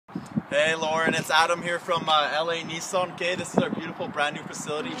Hey Lauren, it's Adam here from LA Nissan. Okay, this is our beautiful brand new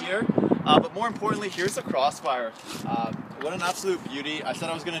facility here. But more importantly, here's the Crossfire. What an absolute beauty. I said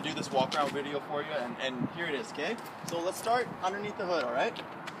I was going to do this walk around video for you, and here it is, okay? So let's start underneath the hood, alright?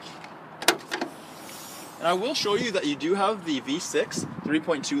 And I will show you that you do have the V6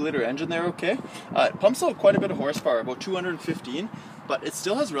 3.2 liter engine there, okay? It pumps out quite a bit of horsepower, about 215, but it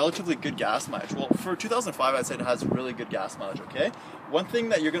still has relatively good gas mileage. Well, for 2005, I'd say it has really good gas mileage, okay? One thing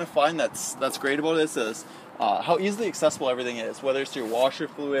that you're gonna find that's great about this is how easily accessible everything is, whether it's your washer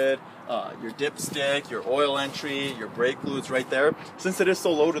fluid, your dipstick, your oil entry, your brake fluids right there. Since it is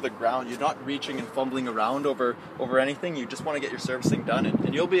so low to the ground, you're not reaching and fumbling around over anything. You just wanna get your servicing done,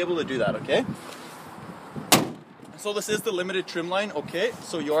 and you'll be able to do that, okay? So this is the limited trim line, okay?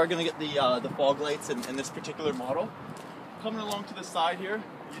 So you are gonna get the fog lights in this particular model. Coming along to the side here,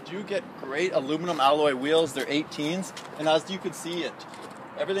 you do get great aluminum alloy wheels. They're 18s, and as you can see,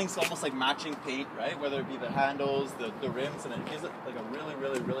 everything's almost like matching paint, right? Whether it be the handles, the rims, and it gives it like a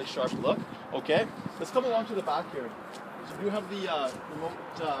really sharp look. Okay, let's come along to the back here. So you do have the remote,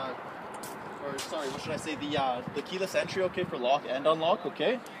 or sorry, what should I say? The keyless entry, okay, for lock and unlock.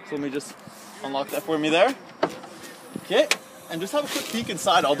 Okay, so let me just unlock that for me there. Okay, and just have a quick peek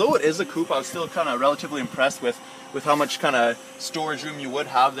inside. Although it is a coupe, I was still kind of relatively impressed with how much kind of storage room you would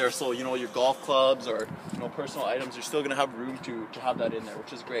have there. So, you know, your golf clubs or, you know, personal items, you're still going to have room to have that in there,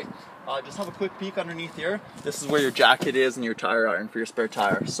 which is great. Just have a quick peek underneath here. This is where your jacket is and your tire iron for your spare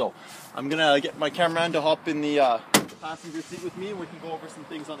tire. So I'm going to get my cameraman to hop in the passenger seat with me, and we can go over some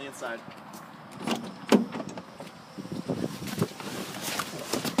things on the inside.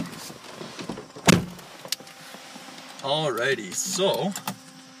 Alrighty, so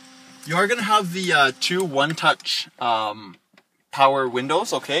you are going to have the two one-touch power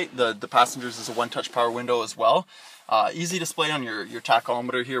windows, okay? The passengers is a one-touch power window as well. Easy display on your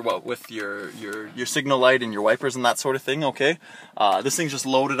tachometer here, what with your signal light and your wipers and that sort of thing, okay? This thing's just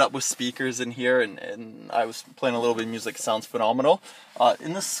loaded up with speakers in here, and I was playing a little bit of music. It sounds phenomenal.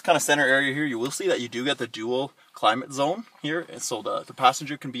 In this kind of center area here, you will see that you do get the dual climate zone here, and so the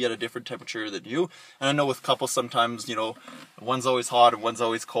passenger can be at a different temperature than you. And I know with couples sometimes, you know, one's always hot and one's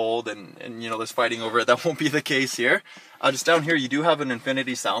always cold, and you know, there's fighting over it. That won't be the case here. Just down here, you do have an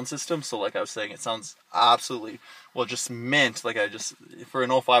infinity sound system, so like I was saying, it sounds absolutely, well, just mint. Like for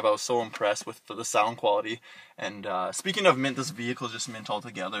an 05, I was so impressed with the sound quality. And speaking of mint, this vehicle is just mint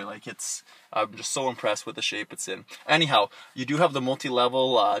altogether. Like I'm just so impressed with the shape it's in. Anyhow, you do have the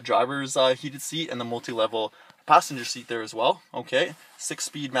multi-level driver's heated seat and the multi-level passenger seat there as well, okay?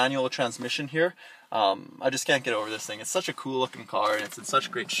 6-speed manual transmission here. I just can't get over this thing. It's such a cool looking car, and it's in such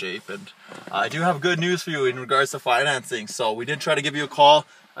great shape. And I do have good news for you in regards to financing. So we did try to give you a call.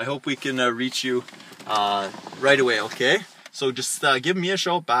 I hope we can reach you right away, okay? So just give me a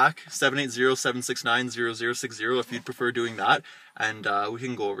shout back, 780-769-0060 if you'd prefer doing that, and we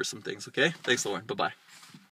can go over some things, okay? Thanks, Lauren. Bye-bye.